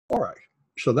All right,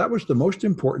 so that was the most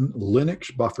important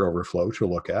Linux buffer overflow to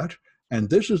look at. And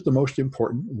this is the most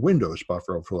important Windows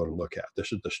buffer overflow to look at.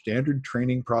 This is the standard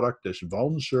training product. This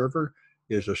Vuln server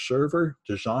is a server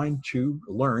designed to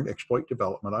learn exploit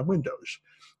development on Windows.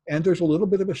 And there's a little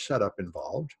bit of a setup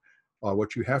involved.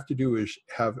 What you have to do is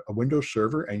have a Windows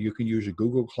server, and you can use a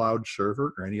Google Cloud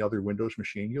server or any other Windows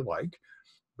machine you like,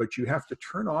 but you have to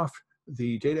turn off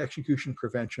the data execution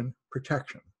prevention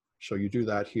protection. So you do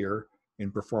that here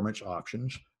in performance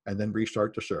options and then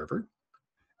restart the server.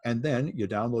 And then you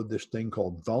download this thing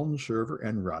called Vuln server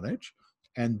and run it.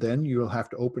 And then you'll have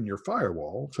to open your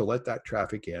firewall to let that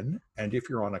traffic in. And if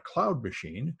you're on a cloud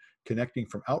machine connecting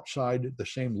from outside the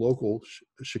same local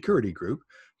security group,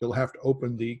 you'll have to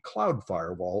open the cloud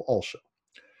firewall also.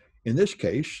 In this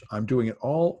case, I'm doing it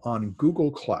all on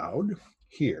Google Cloud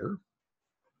here.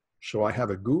 So I have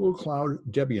a Google Cloud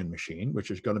Debian machine, which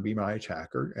is going to be my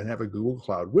attacker, and have a Google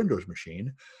Cloud Windows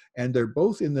machine. And they're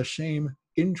both in the same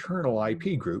internal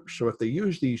IP group. So if they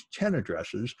use these 10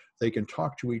 addresses, they can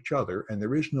talk to each other, and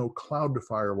there is no cloud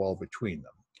firewall between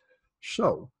them.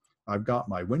 So I've got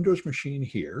my Windows machine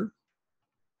here.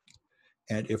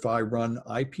 And if I run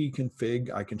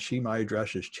ipconfig, I can see my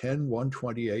address is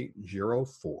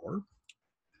 10.128.0.4.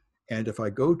 And if I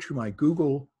go to my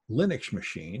Google Linux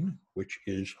machine, which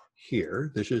is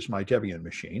here, this is my Debian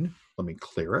machine. Let me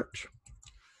clear it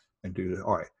and do it.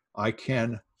 All right, I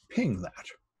can ping that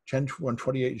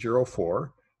 10.128.0.4,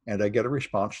 and I get a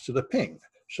response to the ping.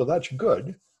 So that's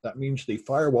good. That means the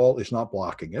firewall is not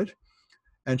blocking it.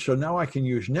 And so now I can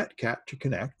use Netcat to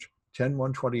connect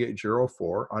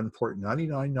 10.128.0.4 on port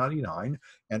 9999,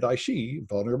 and I see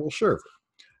vulnerable server.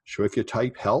 So if you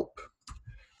type help,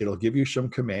 it'll give you some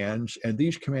commands, and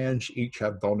these commands each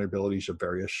have vulnerabilities of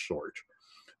various sort.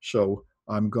 So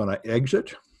I'm going to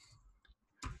exit,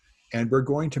 and we're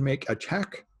going to make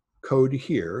attack code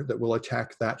here that will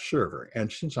attack that server.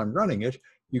 And since I'm running it,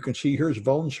 you can see here's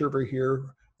Vuln server here,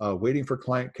 waiting for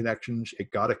client connections.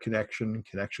 It got a connection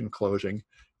closing.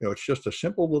 You know, it's just a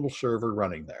simple little server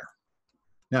running there.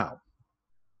 Now,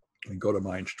 we go to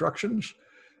my instructions,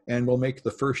 and we'll make the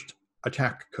first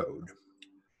attack code.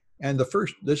 And the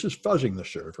first, this is fuzzing the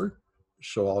server.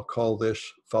 So I'll call this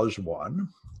fuzz1,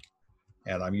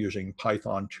 and I'm using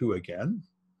Python 2 again,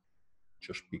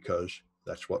 just because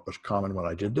that's what was common when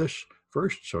I did this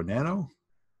first. So nano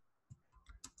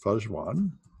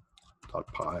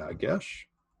fuzz1.py, I guess.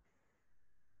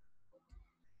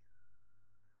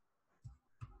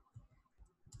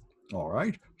 All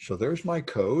right, so there's my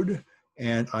code,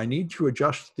 and I need to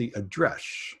adjust the address.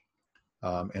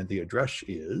 And the address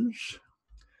is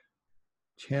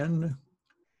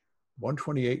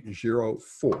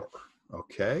 10.128.0.4,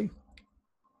 okay?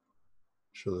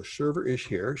 So the server is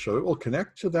here, so it will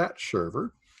connect to that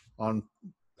server on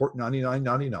port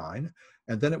 9999,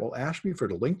 and then it will ask me for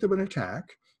the length of an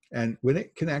attack, and when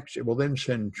it connects, it will then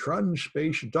send trun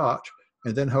space dot,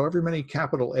 and then however many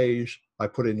capital A's I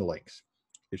put in the length.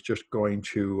 It's just going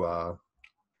to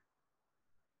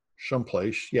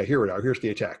someplace, yeah, here we are, here's the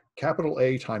attack, capital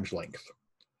A times length.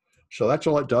 So that's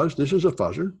all it does. This is a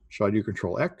fuzzer. So I do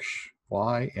Control X,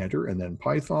 Y, enter, and then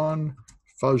Python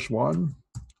fuzz1.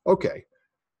 Okay.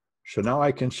 So now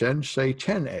I can send, say,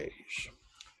 10 A's.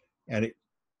 And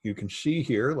you can see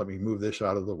here, let me move this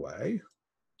out of the way.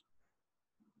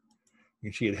 You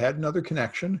can see it had another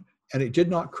connection, and it did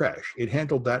not crash. It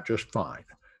handled that just fine.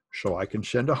 So I can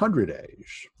send 100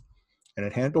 A's. And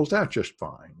it handles that just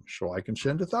fine. So I can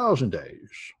send 1,000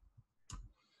 A's.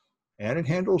 And it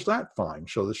handles that fine.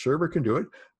 So the server can do it.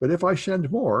 But if I send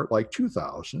more, like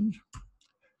 2,000,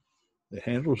 it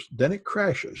handles, then it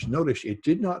crashes. Notice it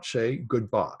did not say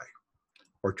goodbye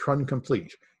or trun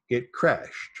complete. It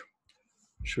crashed.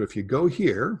 So if you go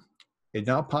here, it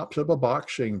now pops up a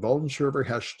box saying Vuln server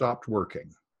has stopped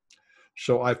working.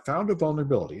 So I found a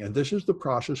vulnerability, and this is the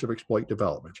process of exploit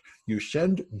development. You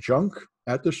send junk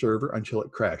at the server until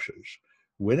it crashes.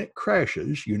 When it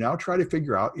crashes, you now try to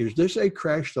figure out, is this a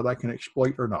crash that I can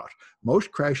exploit or not?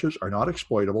 Most crashes are not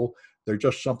exploitable. They're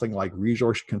just something like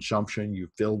resource consumption. You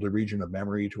filled a region of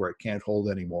memory to where it can't hold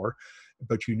anymore,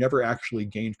 but you never actually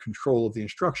gained control of the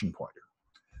instruction pointer.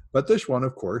 But this one,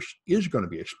 of course, is going to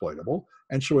be exploitable.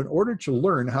 And so in order to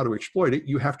learn how to exploit it,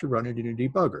 you have to run it in a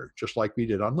debugger, just like we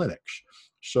did on Linux.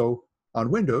 So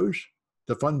on Windows,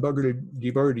 the fun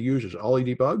debugger to use is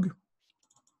OllyDebug.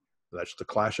 That's the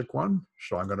classic one.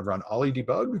 So I'm going to run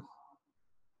OllyDebug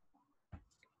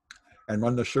and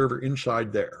run the server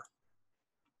inside there.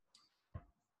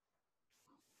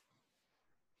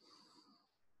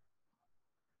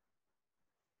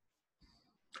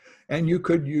 And you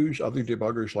could use other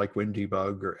debuggers like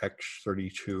WinDebug or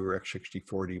X32 or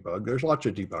X64 debug. There's lots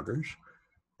of debuggers,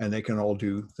 and they can all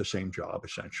do the same job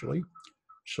essentially.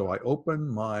 So I open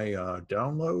my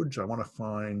downloads. I want to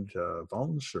find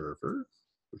Vuln server,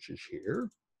 which is here.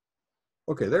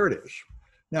 Okay, there it is.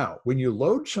 Now, when you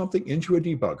load something into a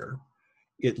debugger,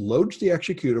 it loads the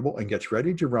executable and gets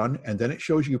ready to run, and then it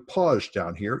shows you pause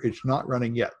down here. It's not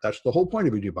running yet. That's the whole point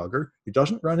of a debugger. It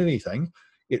doesn't run anything.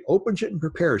 It opens it and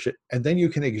prepares it, and then you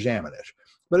can examine it.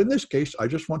 But in this case, I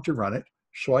just want to run it,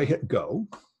 so I hit go.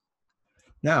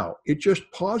 Now, it just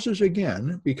pauses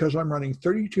again because I'm running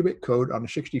 32-bit code on a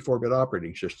 64-bit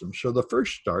operating system. So the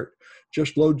first start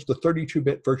just loads the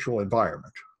 32-bit virtual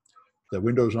environment, the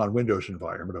Windows on Windows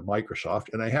environment of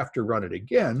Microsoft, and I have to run it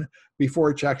again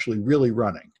before it's actually really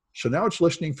running. So now it's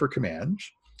listening for commands.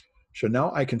 So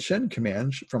now I can send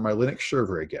commands from my Linux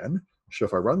server again. So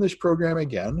if I run this program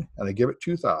again and I give it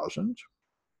 2000,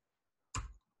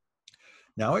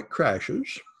 now it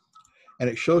crashes. And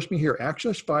it shows me here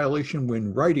access violation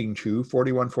when writing to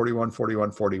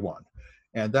 41414141.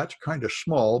 And that's kind of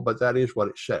small, but that is what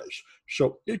it says.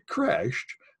 So it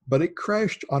crashed, but it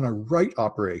crashed on a write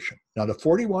operation. Now the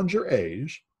 41s are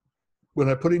A's. When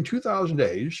I put in 2000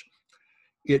 A's,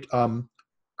 it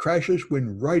crashes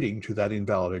when writing to that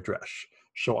invalid address.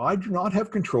 So I do not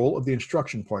have control of the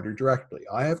instruction pointer directly.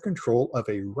 I have control of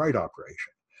a write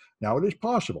operation. Now, it is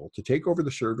possible to take over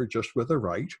the server just with a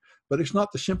write, but it's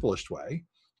not the simplest way,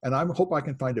 and I hope I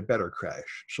can find a better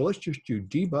crash. So let's just do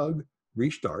debug,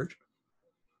 restart,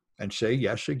 and say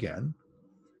yes again,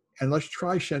 and let's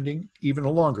try sending even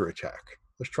a longer attack.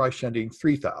 Let's try sending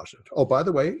 3000. Oh, by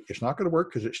the way, it's not going to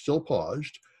work because it's still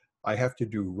paused. I have to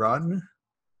do run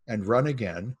and run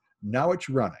again. Now it's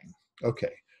running.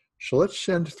 Okay, so let's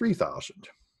send 3000.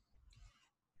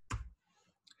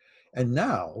 And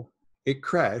now, it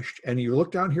crashed, and you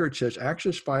look down here, it says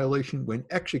access violation when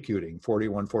executing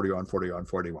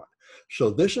 41414141.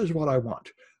 So this is what I want.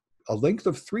 A length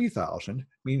of 3000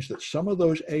 means that some of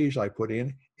those A's I put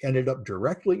in ended up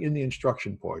directly in the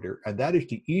instruction pointer, and that is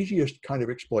the easiest kind of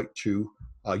exploit to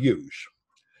use.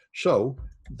 So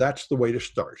that's the way to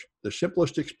start. The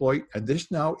simplest exploit, and this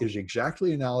now is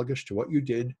exactly analogous to what you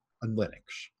did on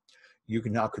Linux. You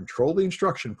can now control the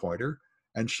instruction pointer,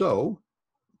 and so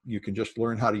you can just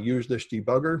learn how to use this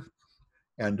debugger,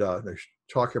 and there's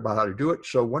talk about how to do it.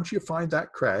 So once you find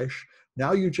that crash,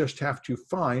 now you just have to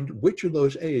find which of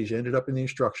those A's ended up in the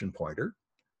instruction pointer.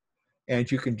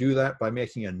 And you can do that by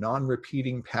making a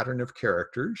non-repeating pattern of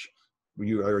characters.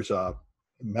 There's a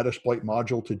Metasploit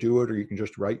module to do it, or you can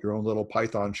just write your own little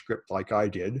Python script like I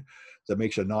did that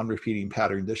makes a non-repeating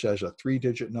pattern. This has a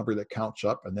 3-digit number that counts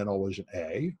up and then always an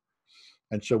A.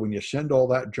 And so when you send all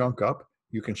that junk up,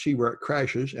 you can see where it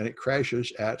crashes, and it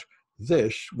crashes at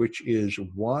this, which is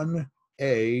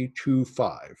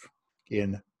 1A25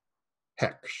 in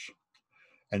hex.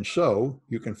 And so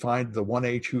you can find the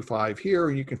 1A25 here,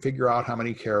 and you can figure out how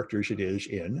many characters it is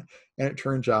in. And it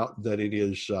turns out that it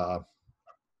is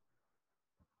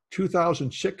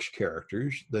 2006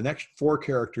 characters. The next 4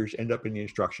 characters end up in the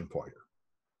instruction pointer.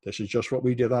 This is just what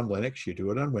we did on Linux. You do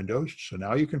it on Windows. So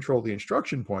now you control the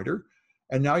instruction pointer,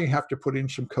 and now you have to put in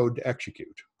some code to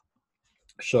execute.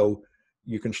 So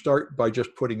you can start by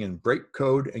just putting in break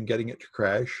code and getting it to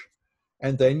crash.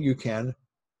 And then you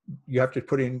have to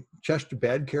put in test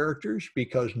bad characters,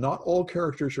 because not all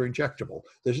characters are injectable.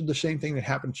 This is the same thing that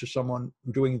happens to someone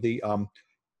doing the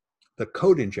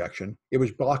code injection. It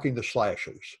was blocking the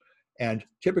slashes. And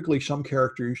typically some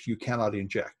characters you cannot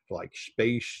inject, like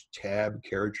space, tab,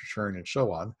 carriage return, and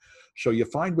so on. So you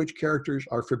find which characters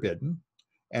are forbidden.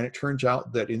 And it turns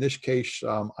out that in this case,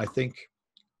 I think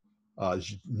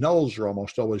nulls are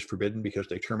almost always forbidden because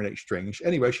they terminate strings.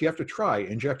 Anyway, so you have to try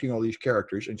injecting all these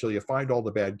characters until you find all the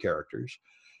bad characters.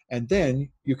 And then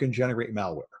you can generate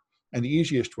malware. And the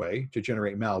easiest way to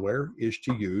generate malware is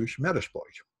to use Metasploit.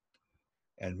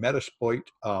 And Metasploit,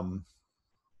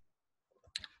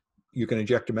 you can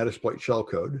inject a Metasploit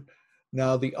shellcode.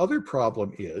 Now, the other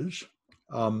problem is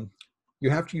you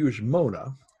have to use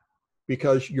Mona,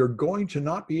 because you're going to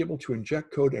not be able to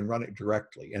inject code and run it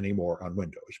directly anymore on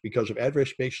Windows because of address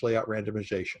space layout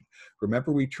randomization.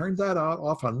 Remember, we turned that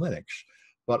off on Linux,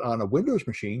 but on a Windows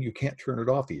machine, you can't turn it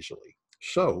off easily.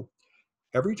 So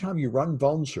every time you run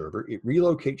Vuln server, it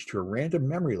relocates to a random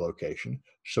memory location.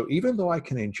 So even though I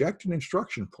can inject an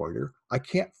instruction pointer, I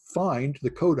can't find the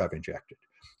code I've injected.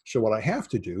 So what I have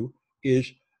to do is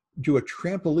do a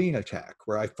trampoline attack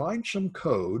where I find some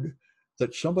code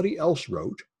that somebody else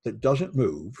wrote that doesn't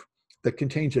move, that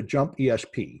contains a jump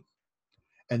ESP.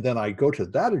 and then I go to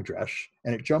that address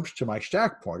and it jumps to my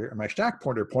stack pointer, and my stack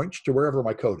pointer points to wherever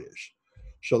my code is.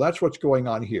 So that's what's going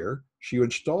on here. So you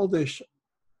install this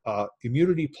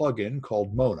immunity plugin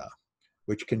called Mona,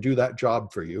 which can do that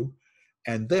job for you.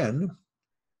 And then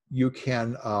you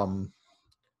can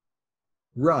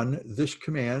run this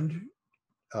command.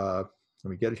 Let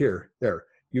me get it here. There.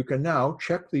 You can now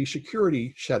check the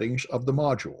security settings of the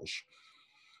modules.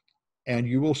 And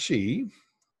you will see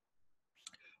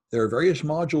there are various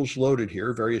modules loaded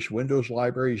here, various Windows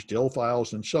libraries, DIL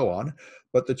files, and so on.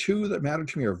 But the two that matter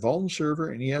to me are Vuln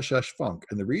Server and ESS Func.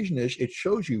 And the reason is it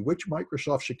shows you which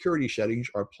Microsoft security settings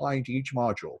are applying to each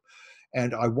module.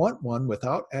 And I want one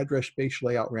without address space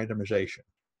layout randomization.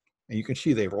 And you can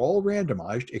see they've all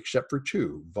randomized except for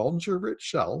two, Vuln Server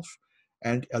itself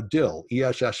and a DIL,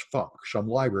 ESS Func, some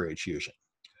library it's using.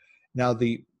 Now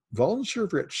the Vuln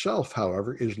Server itself,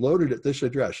 however, is loaded at this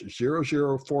address,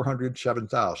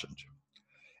 004007000.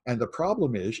 And the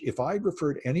problem is, if I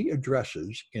referred any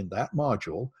addresses in that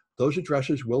module, those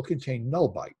addresses will contain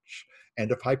null bytes.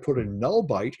 And if I put a null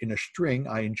byte in a string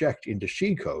I inject into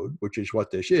C code, which is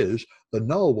what this is, the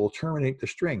null will terminate the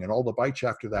string and all the bytes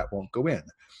after that won't go in.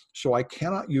 So I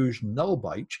cannot use null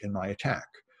bytes in my attack.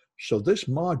 So this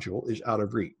module is out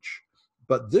of reach.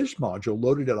 But this module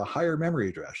loaded at a higher memory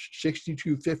address,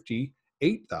 6250-8000,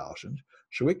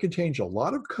 so it contains a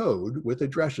lot of code with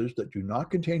addresses that do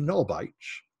not contain null bytes.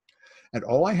 And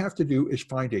all I have to do is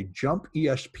find a jump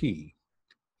ESP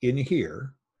in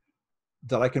here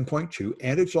that I can point to,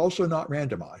 and it's also not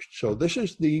randomized. So this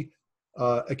is the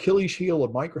Achilles heel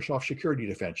of Microsoft security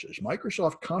defenses.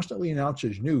 Microsoft constantly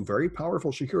announces new, very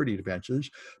powerful security defenses,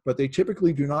 but they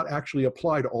typically do not actually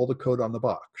apply to all the code on the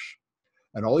box.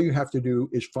 And all you have to do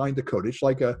is find the code. It's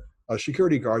like a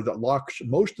security guard that locks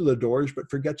most of the doors, but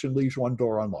forgets and leaves one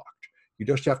door unlocked. You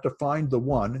just have to find the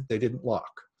one they didn't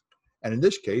lock. And in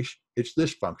this case, it's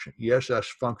this function,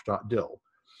 essfunc.dil.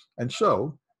 And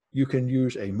so you can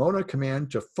use a Mona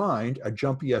command to find a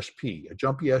jump ESP. A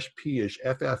jump ESP is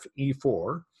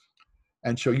FFE4.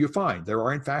 And so you find there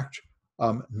are, in fact,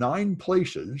 9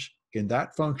 places in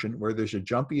that function where there's a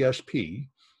jump ESP,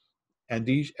 and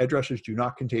these addresses do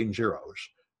not contain zeros.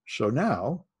 So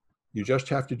now you just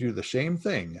have to do the same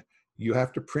thing. You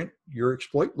have to print your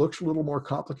exploit. Looks a little more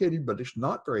complicated, but it's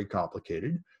not very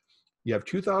complicated. You have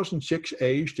 2006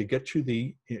 A's to get to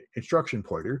the instruction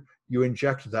pointer. You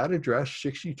inject that address,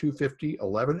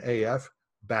 6250.11AF,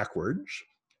 backwards,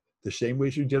 the same way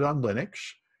as you did on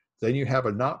Linux. Then you have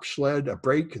a NOP sled, a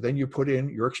break, then you put in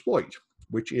your exploit,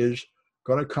 which is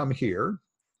going to come here,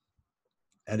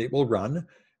 and it will run.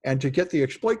 And to get the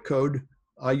exploit code,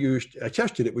 I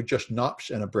tested it with just NOPs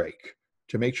and a break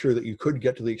to make sure that you could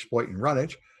get to the exploit and run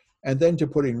it. And then to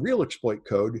put in real exploit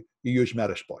code, you use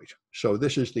Metasploit. So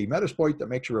this is the Metasploit that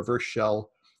makes a reverse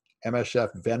shell,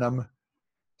 MSF Venom.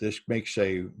 This makes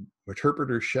a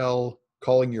interpreter shell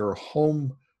calling your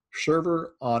home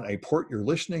server on a port you're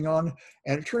listening on.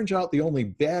 And it turns out the only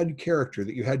bad character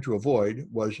that you had to avoid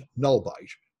was null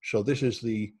byte. So this is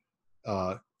the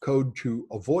code to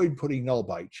avoid putting null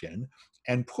bytes in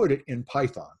and put it in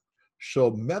Python.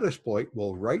 So Metasploit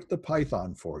will write the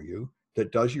Python for you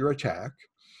that does your attack.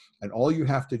 And all you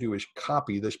have to do is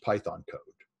copy this Python code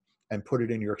and put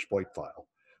it in your exploit file.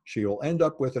 So you'll end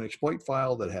up with an exploit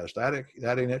file that has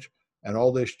that in it and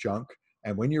all this junk.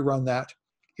 And when you run that,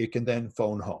 it can then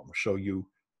phone home. So you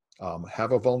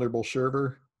have a vulnerable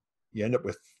server, you end up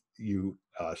with, you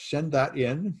send that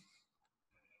in,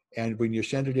 and when you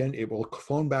send it in, it will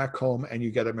phone back home and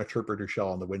you get an interpreter shell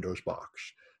on the Windows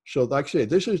box. So like I say,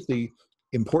 this is the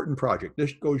important project.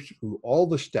 This goes through all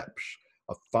the steps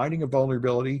of finding a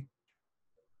vulnerability,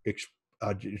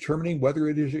 determining whether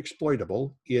it is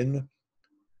exploitable in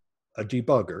a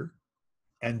debugger,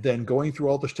 and then going through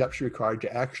all the steps required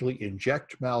to actually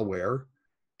inject malware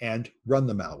and run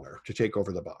the malware to take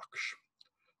over the box.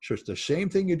 So it's the same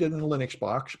thing you did in a Linux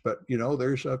box, but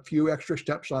there's a few extra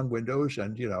steps on Windows,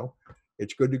 and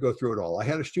it's good to go through it all. I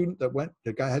had a student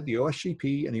the guy had the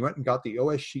OSCP, and he went and got the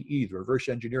OSCE, the reverse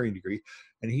engineering degree.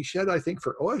 And he said, I think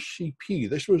for OSCP,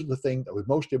 this was the thing that was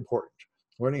most important,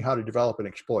 learning how to develop an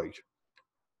exploit.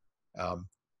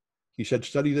 He said,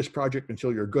 study this project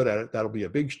until you're good at it. That'll be a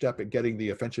big step at getting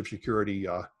the offensive security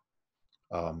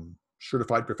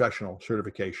certified professional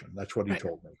certification. That's what he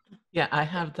told me. Yeah, I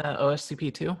have the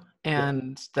OSCP too.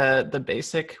 And the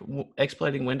basic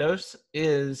exploiting Windows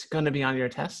is going to be on your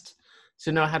test.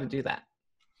 So know how to do that.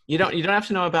 You don't have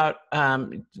to know about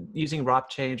using ROP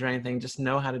change or anything. Just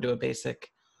know how to do a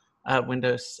basic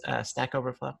Windows Stack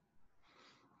Overflow.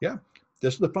 Yeah,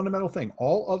 this is the fundamental thing.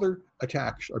 All other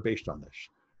attacks are based on this.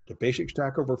 The basic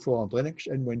Stack Overflow on Linux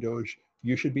and Windows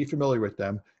You should be familiar with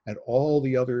them, and all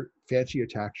the other fancy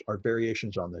attacks are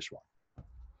variations on this one.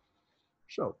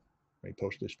 So let me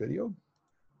post this video.